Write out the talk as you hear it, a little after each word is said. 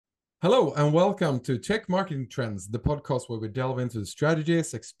Hello and welcome to Tech Marketing Trends, the podcast where we delve into the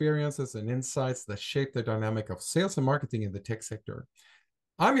strategies, experiences, and insights that shape the dynamic of sales and marketing in the tech sector.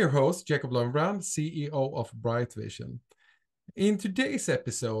 I'm your host, Jacob Löfbrand, CEO of Bright Vision. In today's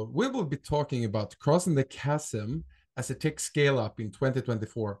episode, we will be talking about crossing the chasm as a tech scale up in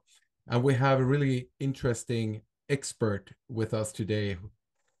 2024. And we have a really interesting expert with us today,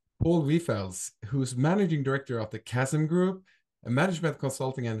 Paul Wiefels, who's managing director of the Chasm Group, a management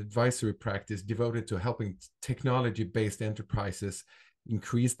consulting and advisory practice devoted to helping technology-based enterprises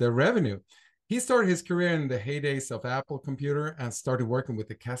increase their revenue. He started his career in the heydays of Apple Computer and started working with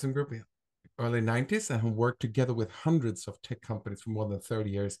the Chasm Group in the early 90s and worked together with hundreds of tech companies for more than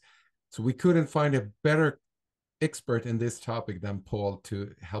 30 years. So we couldn't find a better expert in this topic than Paul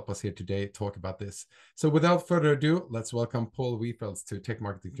to help us here today talk about this. So without further ado, let's welcome Paul Wiefels to Tech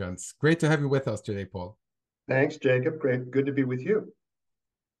Marketing Trends. Great to have you with us today, Paul. Thanks, Jacob. Great. Good to be with you.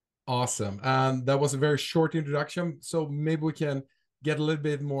 Awesome. And that was a very short introduction. So maybe we can get a little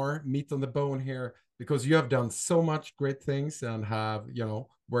bit more meat on the bone here because you have done so much great things and have,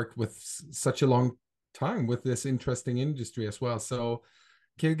 worked with such a long time with this interesting industry as well. So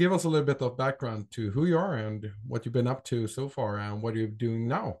can you give us a little bit of background to who you are and what you've been up to so far and what you're doing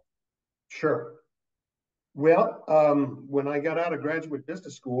now? Sure. Well, when I got out of graduate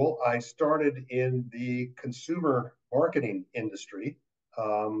business school, I started in the consumer marketing industry,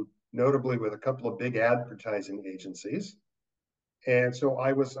 notably with a couple of big advertising agencies. And so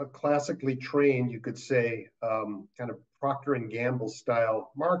I was a classically trained, you could say, kind of Procter and Gamble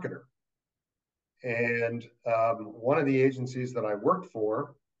style marketer. And one of the agencies that I worked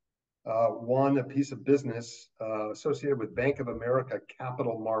for won a piece of business associated with Bank of America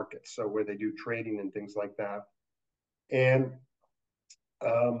capital markets, so where they do trading and things like that. And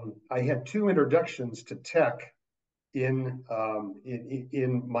I had two introductions to tech in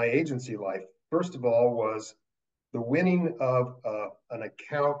my agency life. First of all, was the winning of an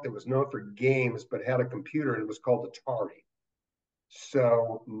account that was known for games but had a computer, and it was called Atari.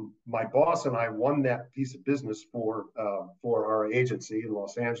 So my boss and I won that piece of business for our agency in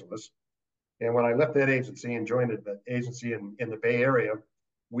Los Angeles. And when I left that agency and joined an agency in the Bay Area,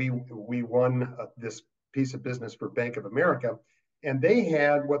 we won this piece of business for Bank of America. And they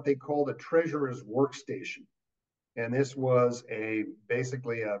had what they called a treasurer's workstation. And this was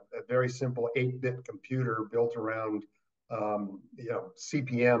basically a very simple 8-bit computer built around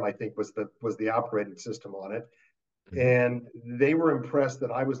CPM, I think was the operating system on it. And they were impressed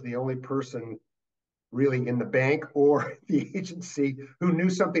that I was the only person really in the bank or the agency who knew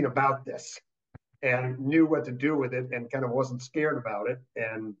something about this and knew what to do with it and kind of wasn't scared about it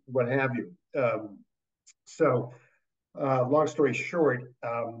and what have you. So long story short,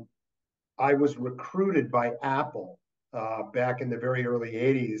 I was recruited by Apple back in the very early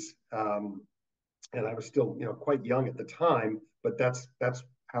 80s. And I was still, quite young at the time, but that's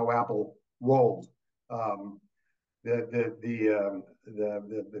how Apple rolled. The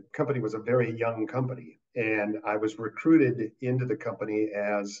company was a very young company, and I was recruited into the company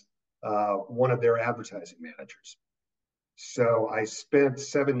as one of their advertising managers. So I spent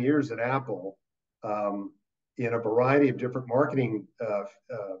 7 years at Apple in a variety of different marketing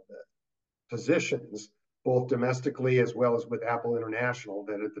positions, both domestically as well as with Apple International,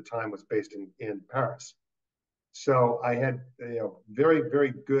 that at the time was based in Paris. So I had very,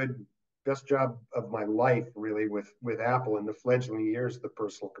 very good, best job of my life really with Apple in the fledgling years of the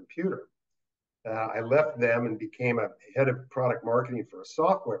personal computer. I left them and became a head of product marketing for a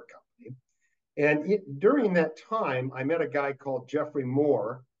software company. And during that time, I met a guy called Jeffrey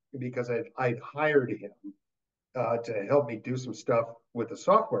Moore because I'd hired him to help me do some stuff with the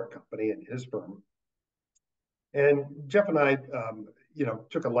software company in his firm. And Jeff and I,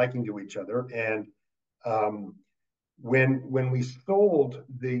 took a liking to each other. And when we sold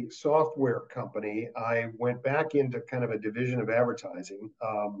the software company, I went back into kind of a division of advertising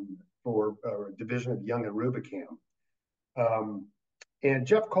for a division of Young and Rubicam. And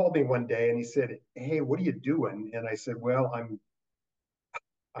Jeff called me one day and he said, "Hey, what are you doing?" And I said, "Well, I'm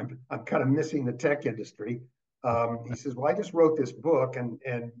kind of missing the tech industry." He says, "Well, I just wrote this book, and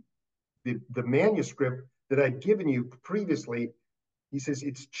the manuscript that I'd given you previously," he says,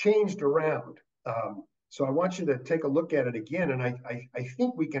 "it's changed around. So I want you to take a look at it again, and I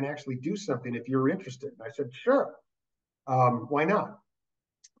think we can actually do something if you're interested." And I said, "Sure, why not?"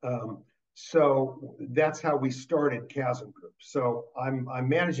 So that's how we started Chasm Group. So I'm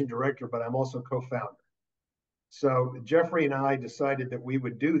managing director, but I'm also co-founder. So Jeffrey and I decided that we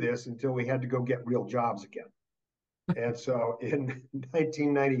would do this until we had to go get real jobs again. And so in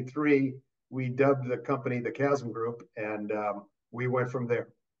 1993, we dubbed the company the Chasm Group, and we went from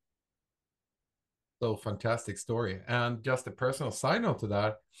there. So fantastic story. And just a personal side note to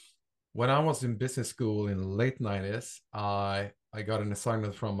that, when I was in business school in the late 90s, I got an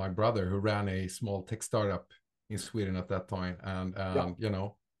assignment from my brother who ran a small tech startup in Sweden at that time. Yeah,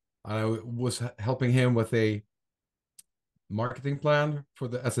 And I was helping him with a marketing plan for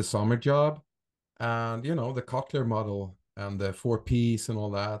the as a summer job. And the Kotler model and the 4Ps and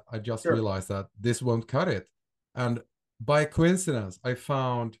all that, I just sure. realized that this won't cut it. And by coincidence, I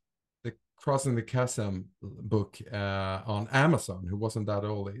found the Crossing the Chasm book on Amazon, who wasn't that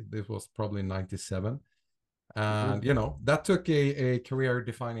old. This was probably 97. And, Hmm. that took a career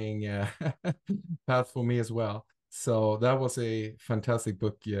defining path for me as well. So that was a fantastic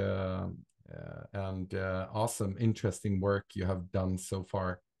book and awesome, interesting work you have done so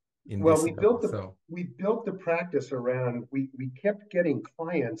far in Well, this area. So, we built the practice around, we kept getting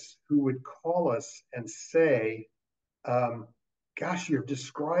clients who would call us and say, um, gosh, you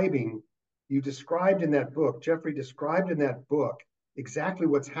described in that book, Jeffrey described in that book exactly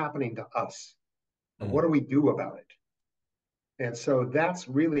what's happening to us. What mm, do we do about it? And so that's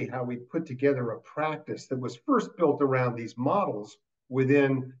really how we put together a practice that was first built around these models.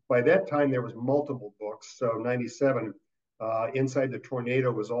 By that time, there was multiple books. So 97, Inside the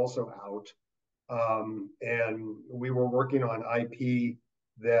Tornado was also out. And we were working on IP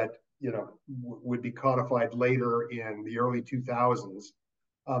that, would be codified later in the early 2000s.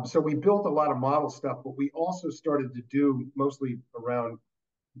 So we built a lot of model stuff, but we also started to do mostly around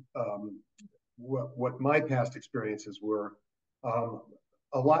um, what my past experiences were, um,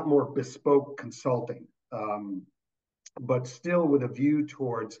 a lot more bespoke consulting, but still with a view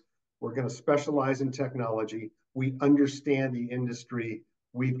towards we're going to specialize in technology. We understand the industry.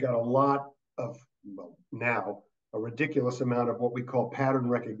 We've got a lot of, well, now a ridiculous amount of what we call pattern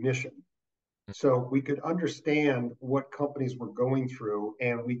recognition. So we could understand what companies were going through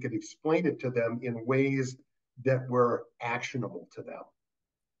and we could explain it to them in ways that were actionable to them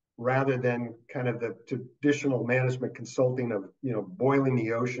rather than kind of the traditional management consulting of boiling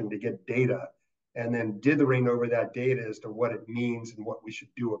the ocean to get data and then dithering over that data as to what it means and what we should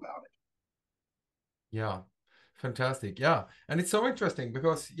do about it. yeah, fantastic. Yeah. And it's so interesting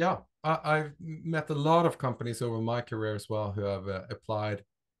because, yeah, I've met a lot of companies over my career as well who have applied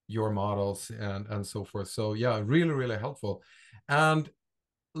your models and so forth. So, yeah, really, really helpful. And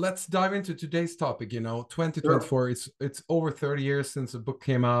let's dive into today's topic. Sure. 2024, it's over 30 years since the book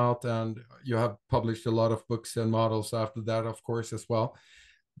came out, and you have published a lot of books and models after that, of course, as well.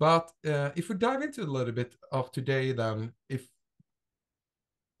 But if we dive into a little bit of today, then if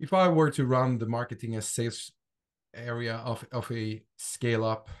I were to run the marketing and sales area of a scale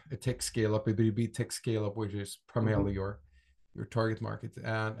up, a tech scale up, a B2B tech scale up, which is primarily Mm-hmm. your target market,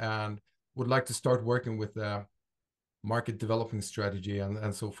 and would like to start working with market development strategy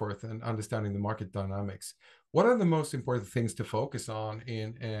and so forth, and understanding the market dynamics. What are the most important things to focus on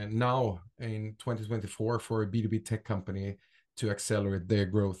in now in 2024 for a B2B tech company to accelerate their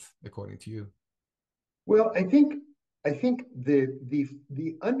growth, according to you? Well, I think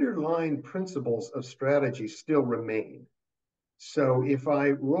the underlying principles of strategy still remain. So if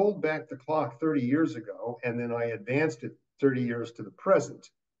I rolled back the clock 30 years ago and then I advanced it 30 years to the present,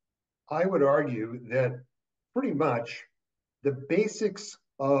 I would argue that pretty much the basics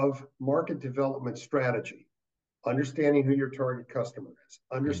of market development strategy, understanding who your target customer is,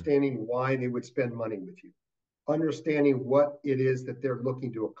 Mm, understanding why they would spend money with you, understanding what it is that they're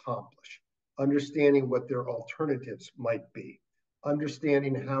looking to accomplish, understanding what their alternatives might be,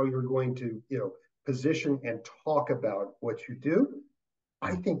 understanding how you're going to, position and talk about what you do.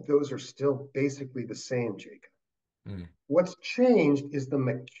 I mm, think those are still basically the same, Jacob. mm, What's changed is the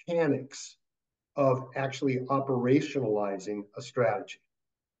mechanics of actually operationalizing a strategy.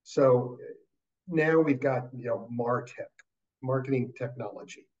 So now we've got, MarTech, marketing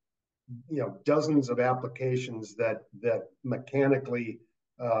technology, dozens of applications that mechanically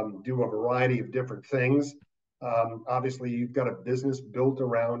do a variety of different things. Obviously, you've got a business built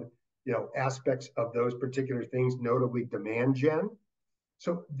around aspects of those particular things, notably demand gen.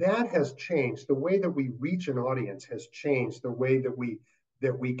 So that has changed. The way that we reach an audience has changed. The way that we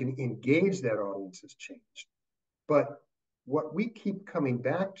can engage that audience has changed. But what we keep coming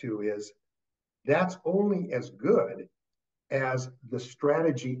back to is that's only as good as the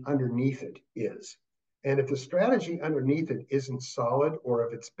strategy underneath it is. And if the strategy underneath it isn't solid, or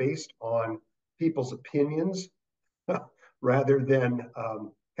if it's based on people's opinions rather than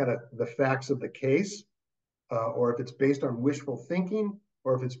kind of the facts of the case, or if it's based on wishful thinking,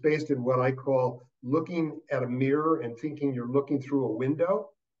 or if it's based in what I call looking at a mirror and thinking you're looking through a window,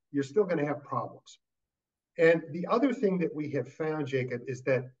 you're still going to have problems. And the other thing that we have found, Jacob, is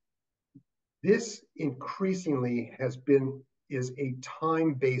that This increasingly is a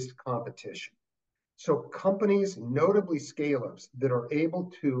time-based competition. So companies, notably scale-ups, that are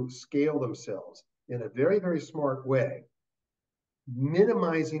able to scale themselves in a very, very smart way,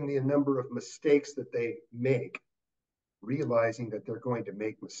 minimizing the number of mistakes that they make, realizing that they're going to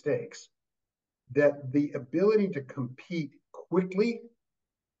make mistakes, that the ability to compete quickly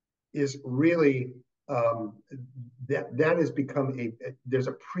is really that has become there's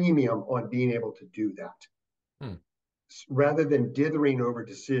a premium on being able to do that. Hmm. Rather than dithering over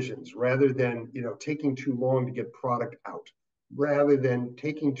decisions, rather than taking too long to get product out, rather than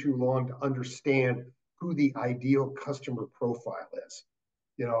taking too long to understand who the ideal customer profile is.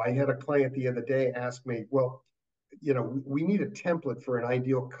 I had a client the other day ask me, well, we need a template for an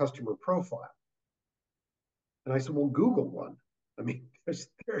ideal customer profile. And I said, well, Google one. I mean, there's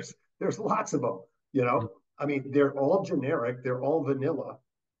lots of them, I mean, they're all generic, they're all vanilla.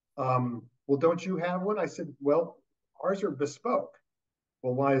 Well, don't you have one? I said, well, ours are bespoke.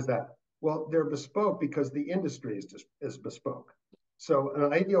 Well, why is that? Well, they're bespoke because the industry is bespoke. So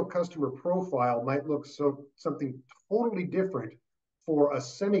an ideal customer profile might look something totally different for a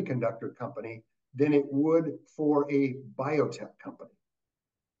semiconductor company than it would for a biotech company.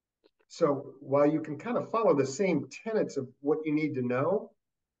 So while you can kind of follow the same tenets of what you need to know,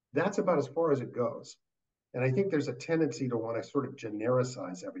 that's about as far as it goes. And I think there's a tendency to want to sort of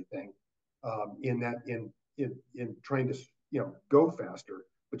genericize everything in trying to go faster,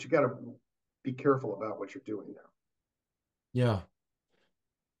 but you got to be careful about what you're doing now.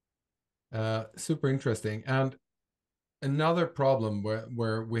 Yeah. Super interesting. And another problem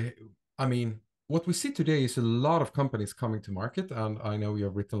where I mean, what we see today is a lot of companies coming to market, and I know you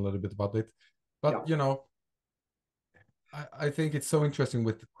have written a little bit about it, but I think it's so interesting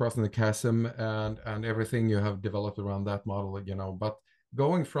with crossing the chasm and everything you have developed around that model, but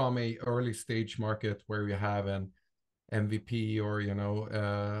going from a early stage market where you have an MVP or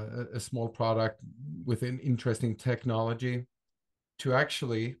a small product with an interesting technology to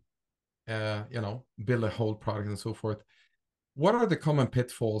actually build a whole product and so forth. What are the common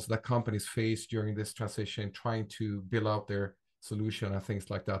pitfalls that companies face during this transition, trying to build out their solution and things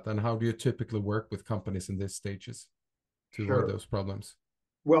like that? And how do you typically work with companies in these stages to avoid those problems?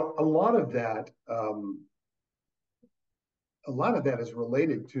 Well, a lot of that is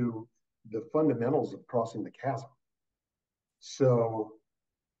related to the fundamentals of crossing the chasm. So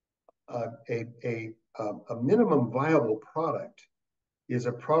a minimum viable product is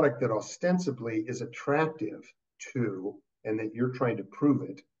a product that ostensibly is attractive to, and that you're trying to prove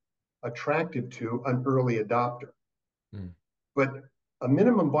it, attractive to an early adopter. Mm. But a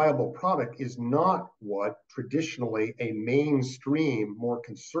minimum viable product is not what traditionally a mainstream, more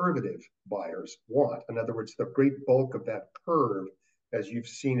conservative buyers want. In other words, the great bulk of that curve, as you've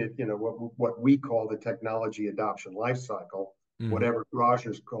seen it, what we call the technology adoption life cycle, whatever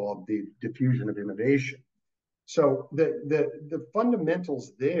Rogers called the diffusion of innovation. So the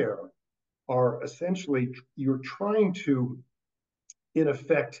fundamentals there are essentially you're trying to, in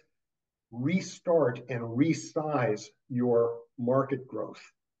effect, restart and resize your market growth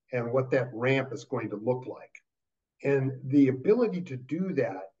and what that ramp is going to look like. And the ability to do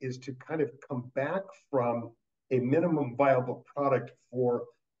that is to kind of come back from a minimum viable product for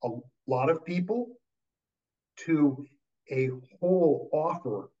a lot of people to a whole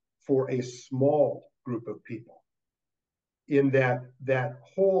offer for a small group of people. In that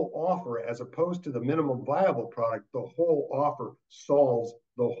whole offer, as opposed to the minimum viable product, the whole offer solves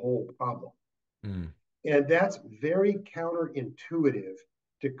the whole problem. Mm. And that's very counterintuitive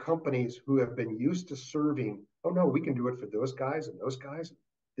to companies who have been used to serving, oh no, we can do it for those guys, and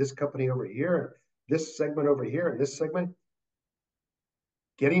this company over here, this segment over here, and this segment.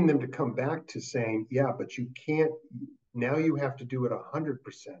 Getting them to come back to saying, yeah, but you can't, now you have to do it 100%,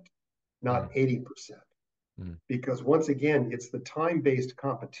 not 80%. Because once again, it's the time-based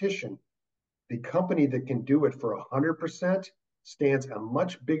competition. The company that can do it for 100% stands a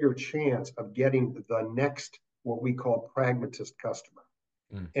much bigger chance of getting the next, what we call pragmatist customer.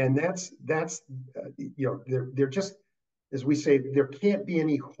 And that's they're just, as we say, there can't be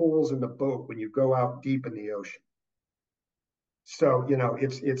any holes in the boat when you go out deep in the ocean. So,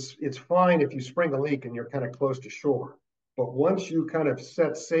 it's fine if you spring a leak and you're kind of close to shore. But once you kind of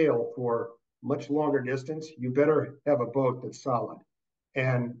set sail for much longer distance, you better have a boat that's solid.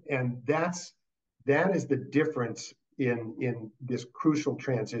 And that is the difference in this crucial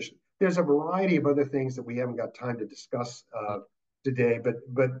transition. There's a variety of other things that we haven't got time to discuss today,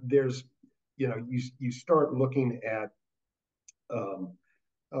 but there's, you start looking at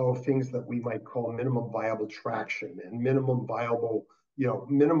things that we might call minimum viable traction and minimum viable,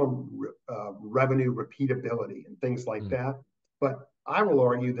 minimum revenue repeatability and things like that. But I will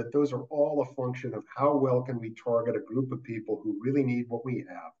argue that those are all a function of how well can we target a group of people who really need what we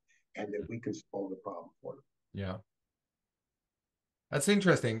have and that we can solve the problem for them. Yeah. That's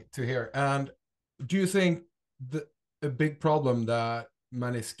interesting to hear. And do you think a big problem that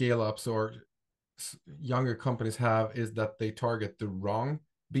many scale ups or younger companies have is that they target the wrong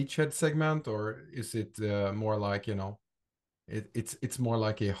beachhead segment, or is it more like, it's more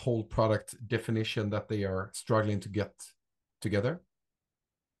like a whole product definition that they are struggling to get together?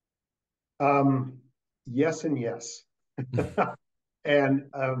 Yes and yes. And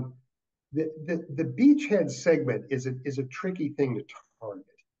the beachhead segment is a tricky thing to target.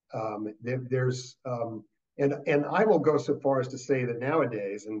 And I will go so far as to say that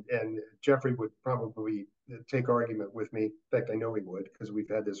nowadays, and Jeffrey would probably take argument with me. In fact, I know he would, because we've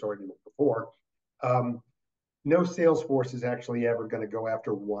had this argument before. No sales force is actually ever going to go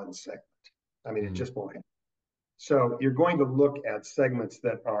after one segment. I mean, it just won't happen. So you're going to look at segments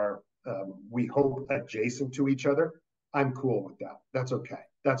that are, we hope, adjacent to each other. I'm cool with that. That's okay.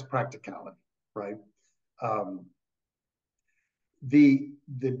 That's practicality, right?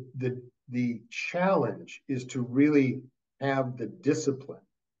 The challenge is to really have the discipline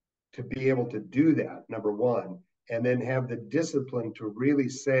to be able to do that, number one, and then have the discipline to really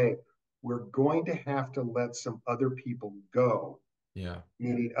say, we're going to have to let some other people go,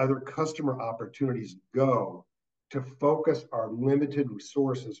 meaning other customer opportunities go, to focus our limited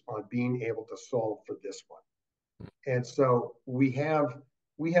resources on being able to solve for this one. And so we have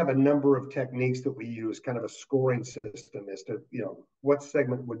a number of techniques that we use, kind of a scoring system as to, what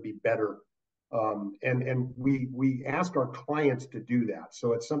segment would be better. And we ask our clients to do that.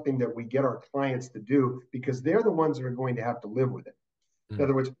 So it's something that we get our clients to do because they're the ones that are going to have to live with it. In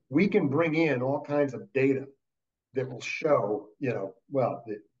other words, we can bring in all kinds of data that will show, well,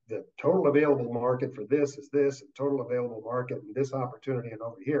 the total available market for this is this, and total available market and this opportunity and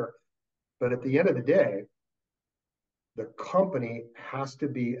over here. But at the end of the day, the company has to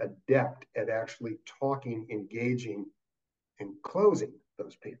be adept at actually talking, engaging, and closing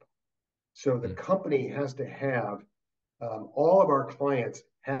those people. So the company has to have, all of our clients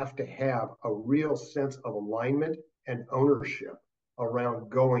have to have a real sense of alignment and ownership around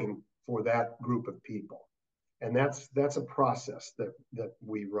going for that group of people. And that's a process that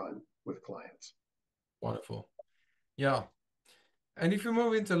we run with clients. Wonderful. Yeah. And if you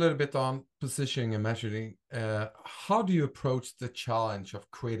move into a little bit on positioning and measuring, how do you approach the challenge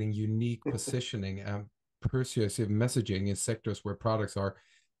of creating unique positioning and persuasive messaging in sectors where products are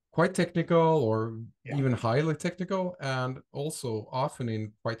quite technical or even highly technical, and also often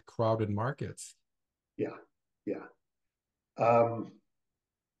in quite crowded markets? Well,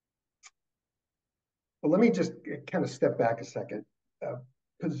 let me just kind of step back a second.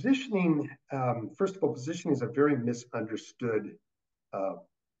 Positioning, first of all, positioning is a very misunderstood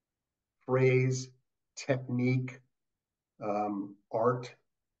phrase, technique, art.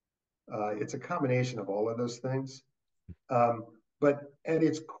 It's a combination of all of those things. But at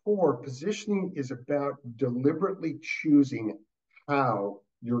its core, positioning is about deliberately choosing how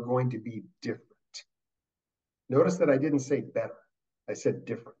you're going to be different. Notice that I didn't say better. I said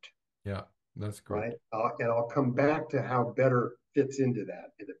different. Yeah, that's great. Right? And I'll come back to how better fits into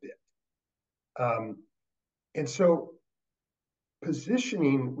that in a bit. And so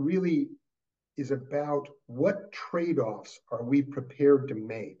positioning really is about what trade-offs are we prepared to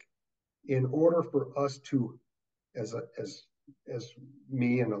make in order for us to, as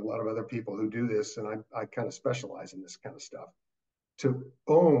me and a lot of other people who do this, and I kind of specialize in this kind of stuff, to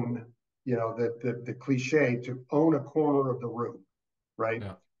own, the cliche, to own a corner of the room, right?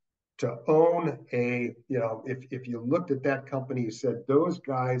 Yeah. To own if you looked at that company, you said, those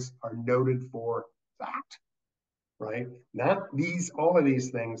guys are noted for that, right? Not all of these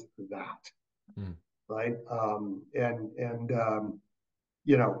things, that, right? I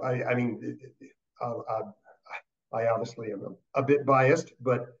mean, I obviously am a bit biased,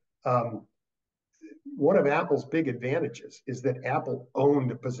 but one of Apple's big advantages is that Apple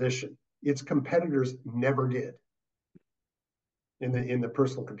owned a position. Its competitors never did in the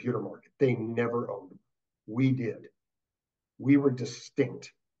personal computer market. They never owned them. We did. We were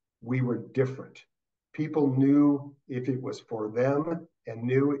distinct. We were different. People knew if it was for them and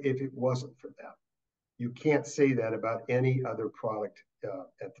knew if it wasn't for them. You can't say that about any other product at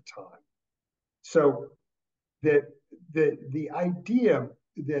the time. So the idea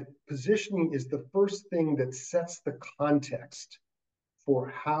that positioning is the first thing that sets the context for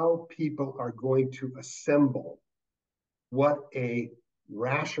how people are going to assemble what a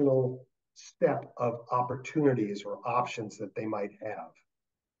rational step of opportunities or options that they might have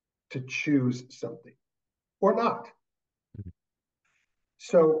to choose something or not.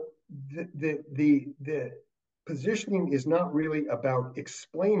 So the positioning is not really about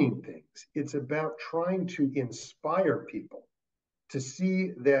explaining things. It's about trying to inspire people to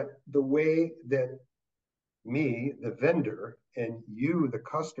see that the way that me, the vendor, and you, the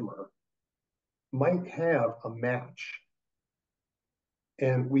customer, might have a match.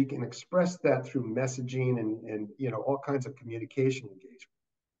 And we can express that through messaging and all kinds of communication engagement.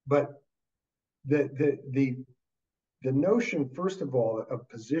 But the notion, first of all, of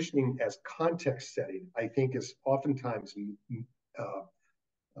positioning as context setting, I think, is oftentimes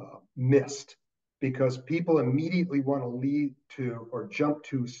missed because people immediately want to lead to or jump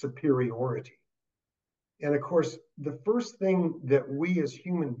to superiority. And of course, the first thing that we as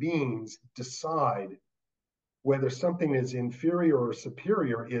human beings decide whether something is inferior or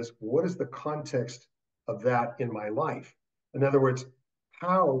superior is what is the context of that in my life? In other words,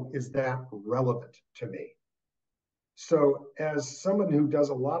 how is that relevant to me? So, as someone who does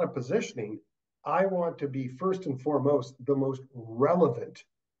a lot of positioning, I want to be first and foremost the most relevant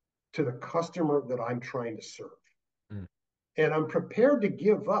to the customer that I'm trying to serve. Mm. And I'm prepared to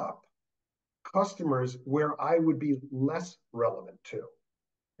give up customers where I would be less relevant to.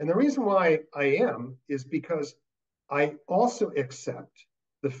 And the reason why I am is because I also accept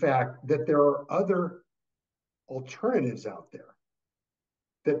the fact that there are other alternatives out there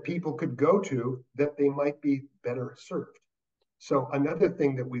that people could go to that they might be better served. So another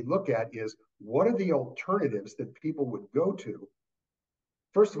thing that we look at is what are the alternatives that people would go to,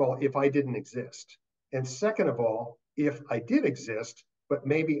 first of all, if I didn't exist? And second of all, if I did exist, but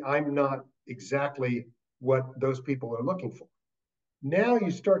maybe I'm not exactly what those people are looking for. Now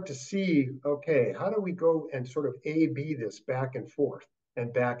you start to see, okay, how do we go and sort of A/B this back and forth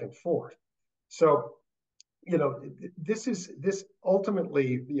and back and forth? So, this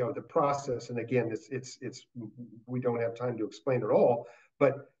ultimately, the process, and again, it's we don't have time to explain it all,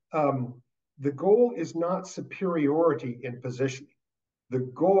 but the goal is not superiority in positioning. The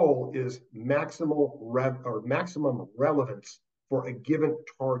goal is maximum relevance for a given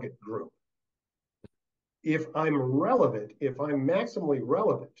target group. If I'm relevant, if I'm maximally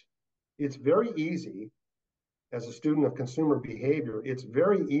relevant, it's very easy, as a student of consumer behavior, it's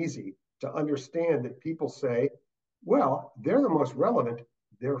very easy to understand that people say, well, they're the most relevant,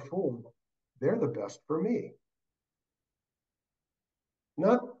 therefore, they're the best for me.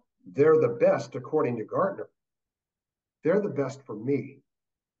 Not they're the best according to Gartner. They're the best for me.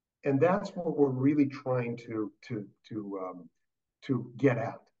 And that's what we're really trying to get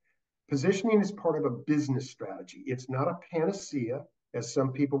at. Positioning is part of a business strategy. It's not a panacea, as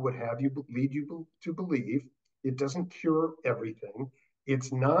some people would have you lead you to believe. It doesn't cure everything.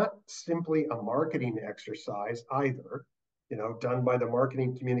 It's not simply a marketing exercise either, done by the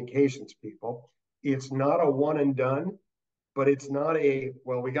marketing communications people. It's not a one and done, but it's not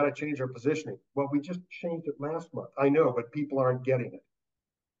well, we got to change our positioning. Well, we just changed it last month. I know, but people aren't getting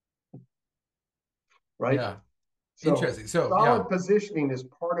it. Right? Yeah. So interesting. So solid positioning is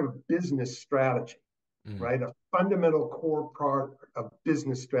part of business strategy, right? A fundamental core part of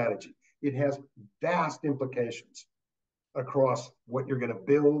business strategy. It has vast implications across what you're going to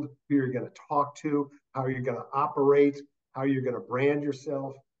build, who you're going to talk to, how you're going to operate, how you're going to brand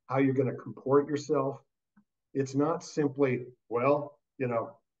yourself, how you're going to comport yourself. It's not simply, well,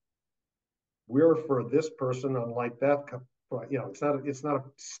 we're for this person, unlike that. It's not a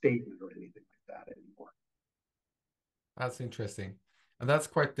statement or anything like that anymore. That's interesting. And that's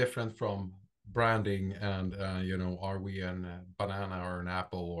quite different from branding and, are we a banana or an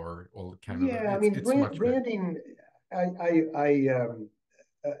apple or all kind of. Yeah, I mean, branding, a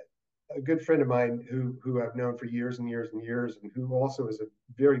good friend of mine who I've known for years and years and years, and who also is a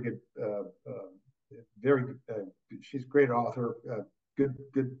very good, she's a great author,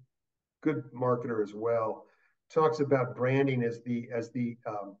 good marketer as well, talks about branding as the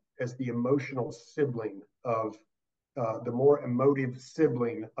emotional sibling of the more emotive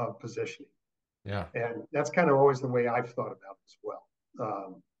sibling of positioning. Yeah. And that's kind of always the way I've thought about it as well.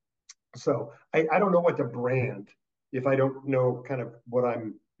 So I don't know what to brand if I don't know kind of what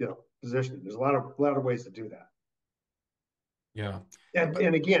I'm, positioning. There's a lot of ways to do that. Yeah.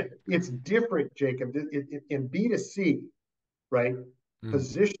 And again, it's different, Jacob. In B2C, right?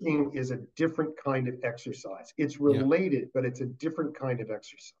 Positioning is a different kind of exercise. It's related, but it's a different kind of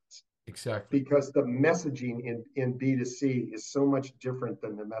exercise. Exactly. Because the messaging in B2C is so much different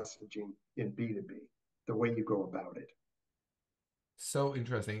than the messaging in B2B, the way you go about it. So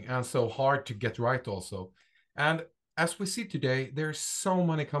interesting and so hard to get right also. And as we see today, there's so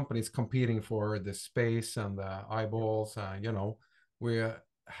many companies competing for the space and the eyeballs. We're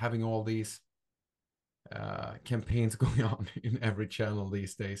having all these campaigns going on in every channel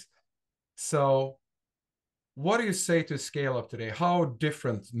these days. So, what do you say to scale up today? How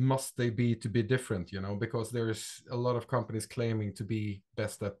different must they be to be different? Because there's a lot of companies claiming to be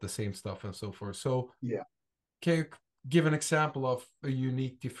best at the same stuff and so forth. So, Yeah. can you give an example of a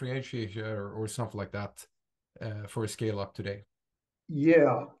unique differentiator or something like that for a scale up today?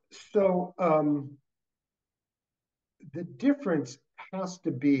 Yeah. So the difference has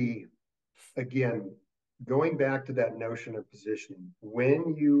to be, again, going back to that notion of positioning.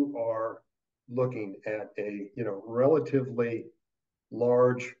 When you are looking at a relatively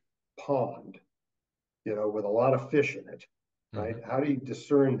large pond, with a lot of fish in it, right? Mm-hmm. How do you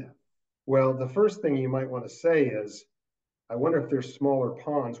discern them? Well, the first thing you might want to say is, I wonder if there's smaller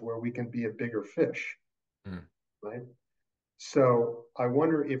ponds where we can be a bigger fish, Mm. right? So I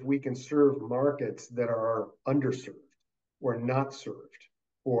wonder if we can serve markets that are underserved or not served.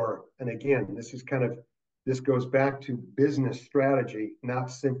 And again, this goes back to business strategy,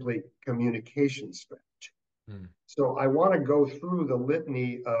 not simply communication strategy. Mm. So I want to go through the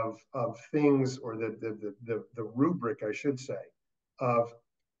litany of things, or the rubric, I should say, of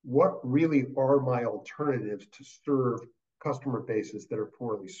what really are my alternatives to serve customer bases that are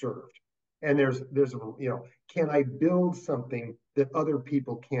poorly served. And can I build something that other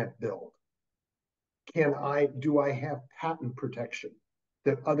people can't build? Do I have patent protection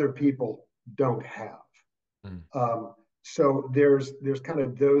that other people don't have? Mm. So there's kind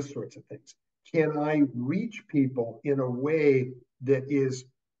of those sorts of things. Can I reach people in a way that is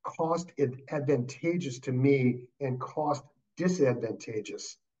cost advantageous to me and cost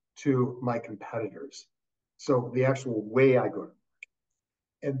disadvantageous to my competitors? So the actual way I go.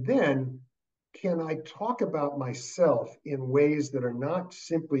 And then can I talk about myself in ways that are not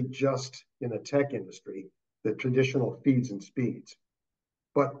simply just in the tech industry, the traditional feeds and speeds,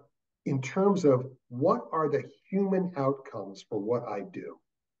 but in terms of what are the human outcomes for what I do?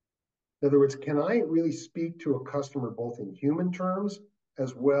 In other words, can I really speak to a customer both in human terms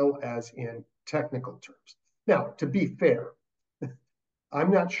as well as in technical terms? Now, to be fair,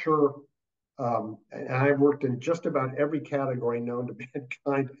 I'm not sure, and I've worked in just about every category known to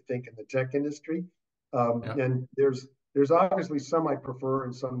mankind, I think, in the tech industry. Yeah. And there's obviously some I prefer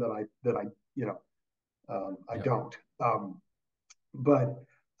and some that I Yeah. don't. But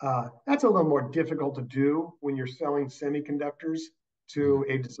that's a little more difficult to do when you're selling semiconductors Mm. to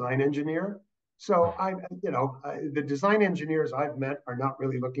a design engineer. So the design engineers I've met are not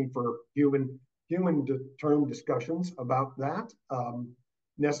really looking for human term discussions about that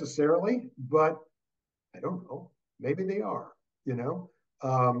necessarily, but I don't know. Maybe they are. You know.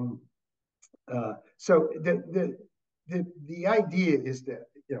 So the idea is that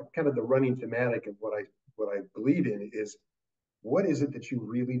kind of the running thematic of what I believe in is, what is it that you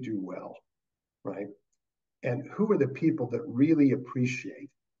really do well, right? And who are the people that really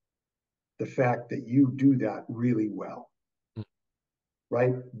appreciate the fact that you do that really well, Mm.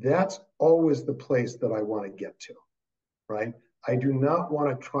 right? That's always the place that I want to get to, right? I do not want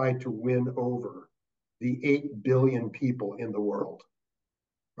to try to win over the 8 billion people in the world,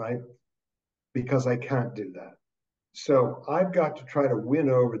 right? Because I can't do that. So I've got to try to win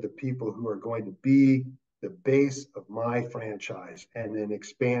over the people who are going to be the base of my franchise and then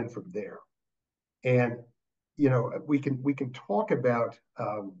expand from there. And we can talk about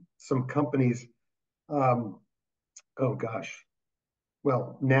some companies. Um, oh gosh,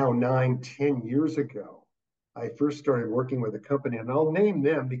 well, now 9, 10 years ago, I first started working with a company, and I'll name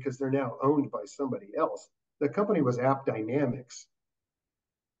them because they're now owned by somebody else. The company was App Dynamics,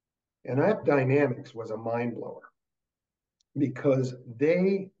 and App Dynamics was a mind blower because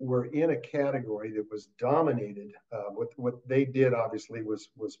they were in a category that was dominated. What they did obviously was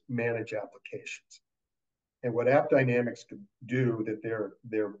manage applications. And what App Dynamics could do that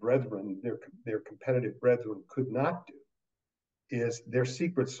their brethren, their competitive brethren could not do, is their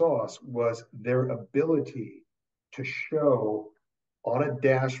secret sauce was their ability to show on a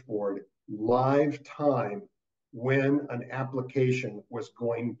dashboard live time when an application was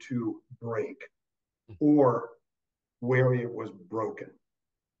going to break or where it was broken.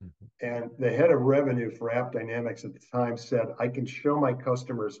 Mhm. And the head of revenue for App Dynamics at the time said, I can show my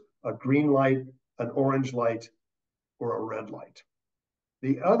customers a green light, an orange light, or a red light.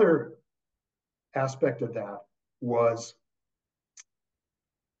 The other aspect of that was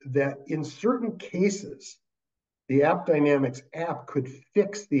that in certain cases, the App Dynamics app could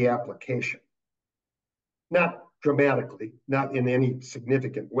fix the application. Not dramatically, not in any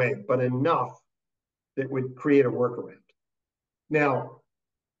significant way, but enough that would create a workaround. Now,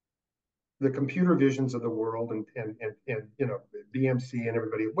 the computer visions of the world and BMC and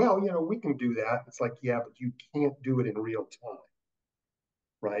everybody, well, we can do that. It's like, yeah, but you can't do it in real time,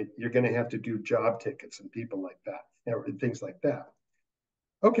 right? You're going to have to do job tickets and people like that and things like that.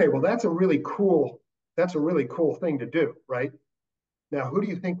 Okay, well, that's a really cool thing to do, right? Now, who do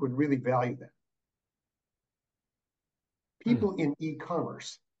you think would really value that? People in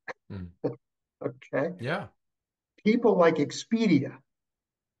e-commerce. Okay. Yeah. People like Expedia.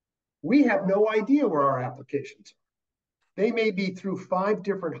 We have no idea where our applications are. They may be through 5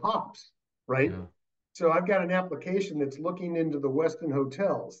 different hops, right? Yeah. So I've got an application that's looking into the Westin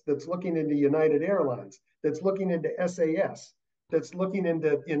hotels, that's looking into United Airlines, that's looking into SAS, that's looking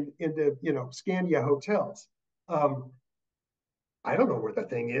into Scandia hotels. I don't know where the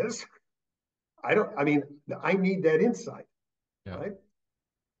thing is. I need that insight, right?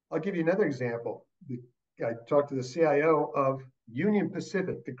 I'll give you another example. I talked to the CIO of Union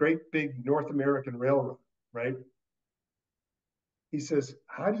Pacific, the great big North American railroad, right? He says,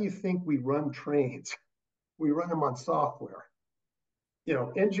 how do you think we run trains? We run them on software.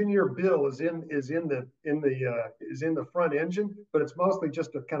 Engineer Bill is in the front engine, but it's mostly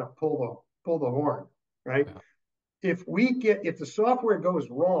just to kind of pull the horn, right? Yeah. If the software goes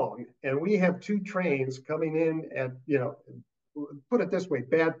wrong and we have 2 trains coming in at, put it this way,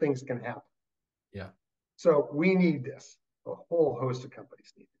 bad things can happen. Yeah. So we need this. A whole host of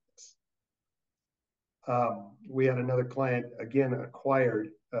companies need this. We had another client, again,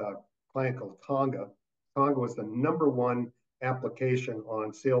 acquired client called Tonga. Tonga was the #1 application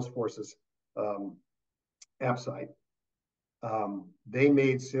on Salesforce's app site. They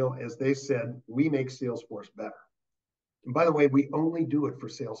made as they said, we make Salesforce better. And by the way, we only do it for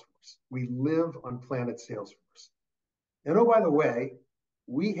Salesforce. We live on planet Salesforce. And oh, by the way,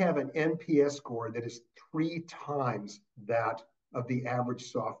 we have an NPS score that is 3 times that of the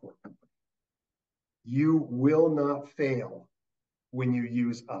average software company. You will not fail when you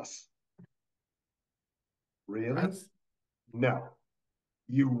use us. Really? No,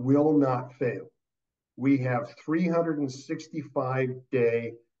 you will not fail. We have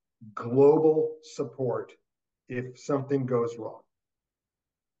 365-day global support if something goes wrong,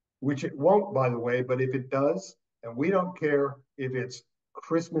 which it won't, by the way, but if it does, and we don't care if it's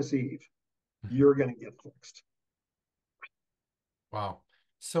Christmas Eve, you're going to get fixed. Wow,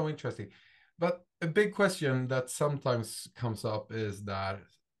 so interesting. But a big question that sometimes comes up is that,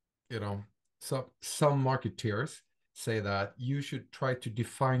 some marketeers say that you should try to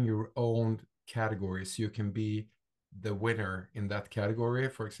define your own category so you can be the winner in that category.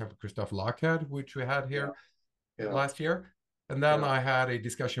 For example, Christoph Lockhead, which we had here last year. And then I had a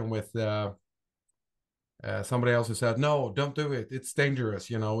discussion with somebody else who said, no, don't do it. It's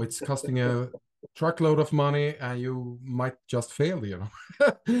dangerous. It's costing a truckload of money and you might just fail,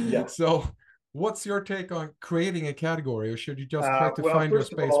 Yeah. So what's your take on creating a category, or should you just try to find your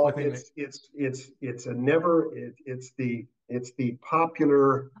space within it? It's the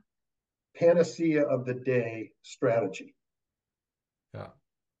popular panacea of the day strategy. Yeah.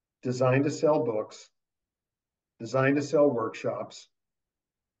 Designed to sell books, designed to sell workshops.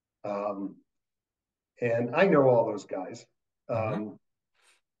 And I know all those guys.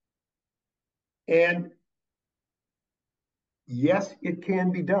 And yes, it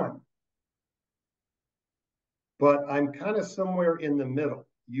can be done. But I'm kind of somewhere in the middle.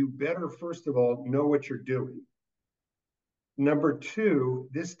 You better, first of all, know what you're doing. Number 2,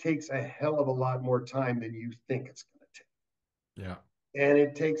 this takes a hell of a lot more time than you think it's going to take. Yeah. And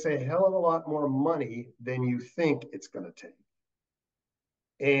it takes a hell of a lot more money than you think it's going to take.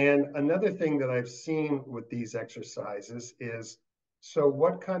 And another thing that I've seen with these exercises is, so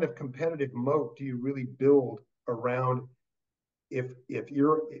what kind of competitive moat do you really build around if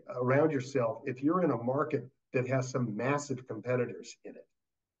you're around yourself, if you're in a market that has some massive competitors in it?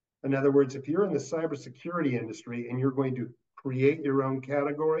 In other words, if you're in the cybersecurity industry and you're going to create your own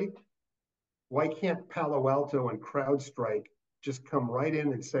category, why can't Palo Alto and CrowdStrike just come right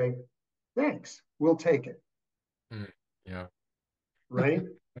in and say, thanks, we'll take it? Yeah. Right?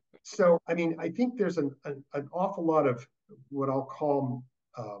 So, I think there's an awful lot of what I'll call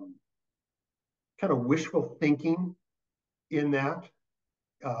kind of wishful thinking in that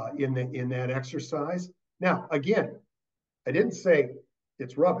exercise. Now, again, I didn't say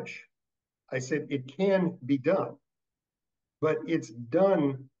it's rubbish. I said it can be done, but it's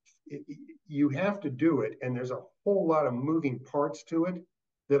done. You have to do it, and there's a whole lot of moving parts to it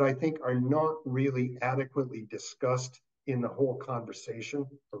that I think are not really adequately discussed in the whole conversation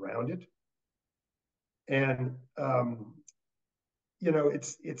around it. And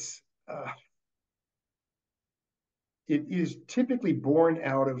it's it is typically born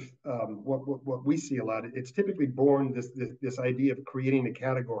out of what we see a lot. It's typically born, this idea of creating a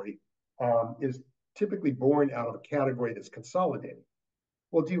category is typically born out of a category that's consolidating.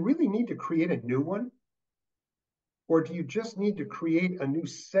 Well, do you really need to create a new one? Or do you just need to create a new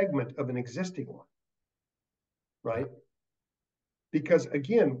segment of an existing one? Right? Because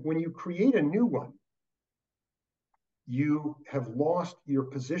again, when you create a new one, you have lost your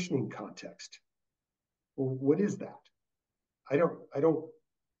positioning context. Well, what is that? We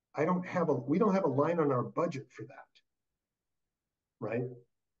don't have a line on our budget for that. Right?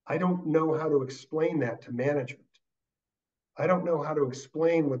 I don't know how to explain that to management. I don't know how to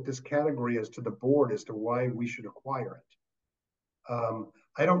explain what this category is to the board as to why we should acquire it.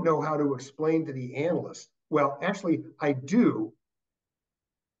 I don't know how to explain to the analyst. Well, actually, I do,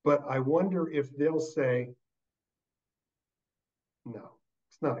 but I wonder if they'll say, no,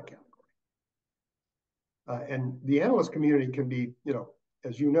 it's not a category. And the analyst community can be,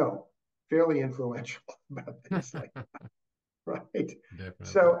 as you know, fairly influential about things like that. Right. Definitely.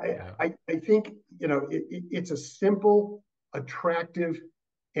 So Yeah. I think, it's a simple, attractive,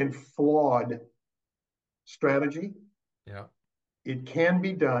 and flawed strategy. Yeah. It can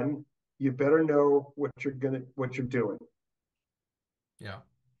be done. You better know what you're doing. Yeah.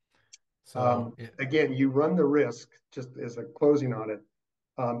 So Again, you run the risk, just as a closing on it.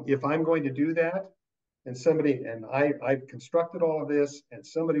 If I'm going to do that, and I've constructed all of this, and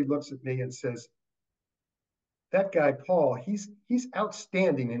somebody looks at me and says, that guy Paul, he's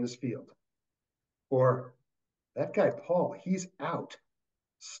outstanding in his field, or that guy Paul, he's out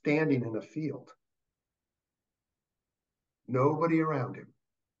standing in the field. Nobody around him.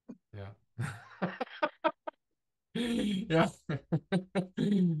 yeah. Yeah.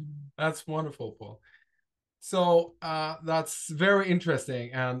 That's wonderful, Paul. So that's very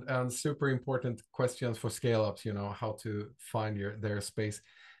interesting and super important questions for scale ups, how to find their space.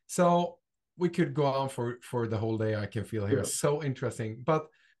 So we could go on for the whole day, I can feel here. Sure. So interesting. But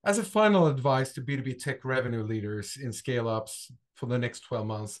as a final advice to B2B tech revenue leaders in scale ups for the next 12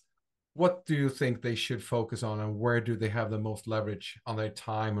 months, what do you think they should focus on, and where do they have the most leverage on their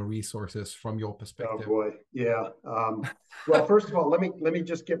time and resources from your perspective? Oh boy, yeah. Well, first of all, let me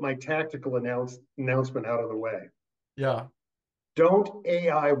just get my tactical announcement out of the way. Yeah. Don't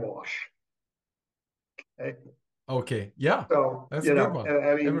AI wash. Okay. Okay. Yeah. So That's a good one.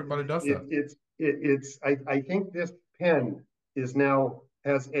 I mean, Everybody does that. I think this pen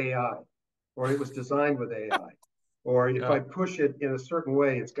has AI, or it was designed with AI, or if I Yeah. push it in a certain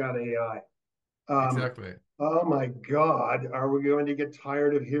way, it's got AI. Exactly. Oh my God, are we going to get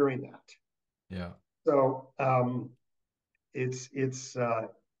tired of hearing that? Yeah. So it's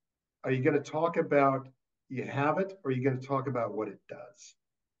are you going to talk about you have it, or are you going to talk about what it does?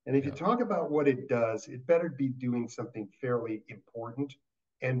 And if you Yeah. talk about what it does, it better be doing something fairly important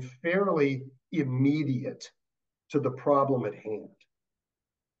and fairly immediate to the problem at hand.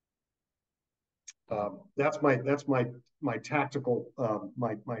 Yeah. That's my tactical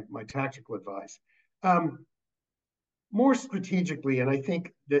my tactical advice. More strategically, and I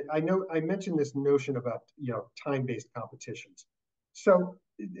think that I mentioned this notion about time-based competitions. So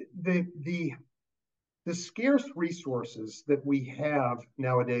the scarce resources that we have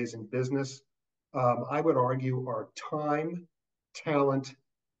nowadays in business, I would argue, are time, talent,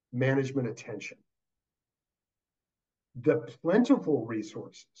 management, attention. The plentiful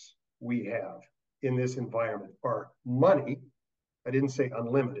resources we have in this environment are money. I didn't say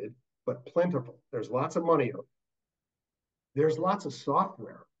unlimited, but plentiful. There's lots of money. There's lots of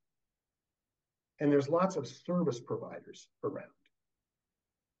software. And there's lots of service providers around.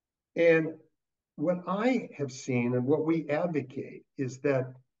 And what I have seen and what we advocate is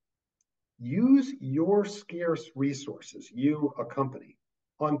that use your scarce resources, you, a company,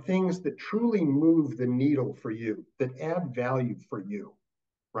 on things that truly move the needle for you, that add value for you,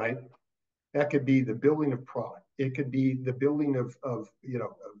 right? That could be the building of product. It could be the building of a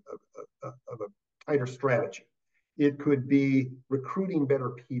tighter strategy. It could be recruiting better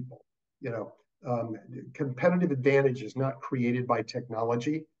people. Competitive advantage is not created by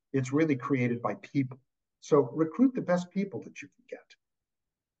technology. It's really created by people. So recruit the best people that you can get.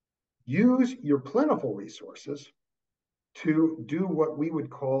 Use your plentiful resources to do what we would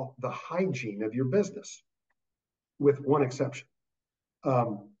call the hygiene of your business, with one exception.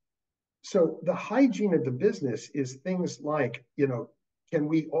 So the hygiene of the business is things like, can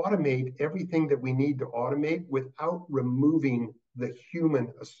we automate everything that we need to automate without removing the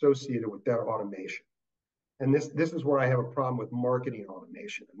human associated with that automation? And this is where I have a problem with marketing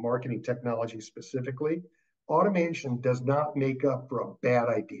automation and marketing technology specifically. Automation does not make up for a bad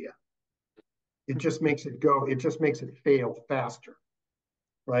idea. It just makes it go, it just makes it fail faster,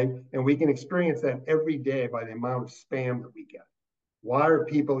 right? And we can experience that every day by the amount of spam that we get. Why are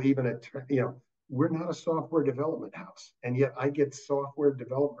people even at, we're not a software development house. And yet I get software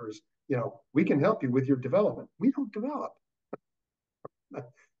developers, we can help you with your development. We don't develop.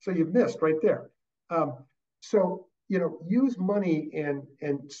 So you've missed right there. So, use money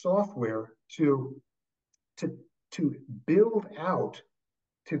and software to, to build out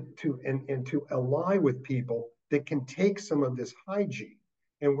and to ally with people that can take some of this hygiene.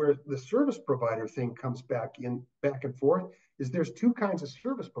 And where the service provider thing comes back and forth is there's two kinds of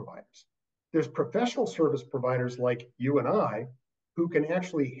service providers. There's professional service providers like you and I who can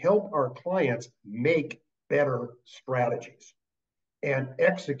actually help our clients make better strategies and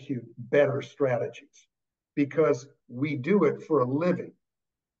execute better strategies because we do it for a living,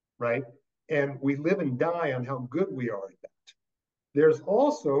 right? And we live and die on how good we are at that. There's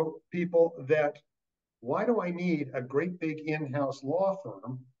also people that, why do I need a great big in-house law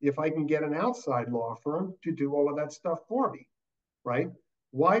firm if I can get an outside law firm to do all of that stuff for me, right?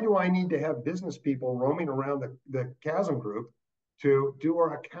 Why do I need to have business people roaming around the Chasm Group to do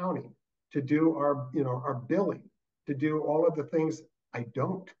our accounting, to do our billing, to do all of the things I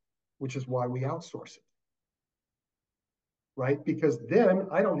don't, which is why we outsource it, right? Because then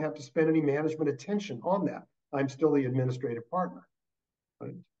I don't have to spend any management attention on that. I'm still the administrative partner.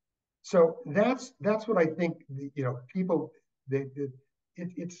 Right? So that's what I think. People.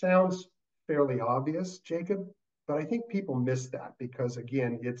 It sounds fairly obvious, Jacob, but I think people miss that because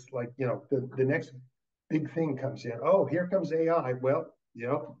again, it's like the next big thing comes in. Oh, here comes AI. Well,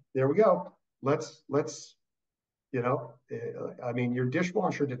 there we go. Let's I mean, your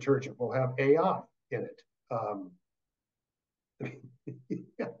dishwasher detergent will have AI in it.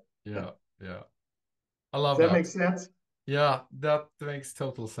 Yeah, yeah. I Does love that make that. sense? Yeah, that makes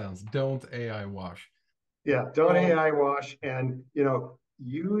total sense. Don't AI wash. Yeah, don't Well, AI wash and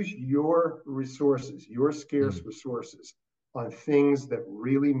use your resources, your scarce mm, resources on things that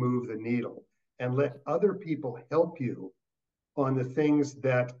really move the needle and let other people help you on the things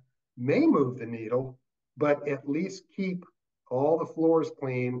that may move the needle, but at least keep all the floors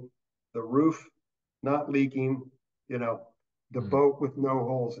clean, the roof not leaking, the mm. boat with no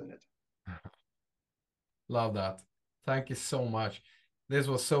holes in it. Love that. Thank you so much. This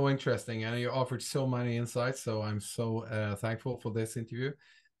was so interesting, and you offered so many insights. So I'm so thankful for this interview.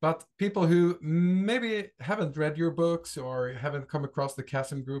 But people who maybe haven't read your books or haven't come across the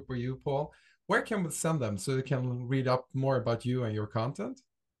Chasm Group or you, Paul, where can we send them so they can read up more about you and your content?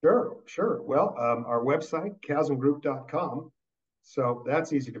 Sure. Well, our website, chasmgroup.com. So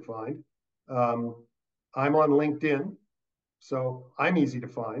that's easy to find. Um, I'm on LinkedIn, so I'm easy to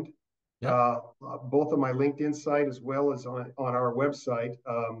find. Yeah. Both on my LinkedIn site as well as on our website,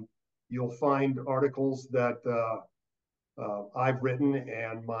 you'll find articles that I've written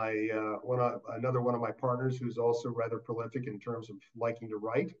and another one of my partners who's also rather prolific in terms of liking to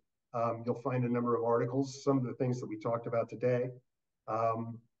write. You'll find a number of articles, some of the things that we talked about today.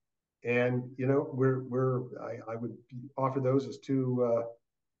 Um, and I would offer those as two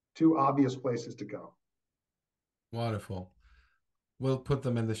obvious places to go. Wonderful. We'll put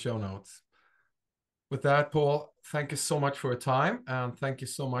them in the show notes. With that, Paul, thank you so much for your time and thank you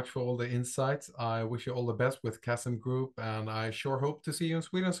so much for all the insights. I wish you all the best with Chasm Group and I sure hope to see you in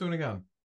Sweden soon again.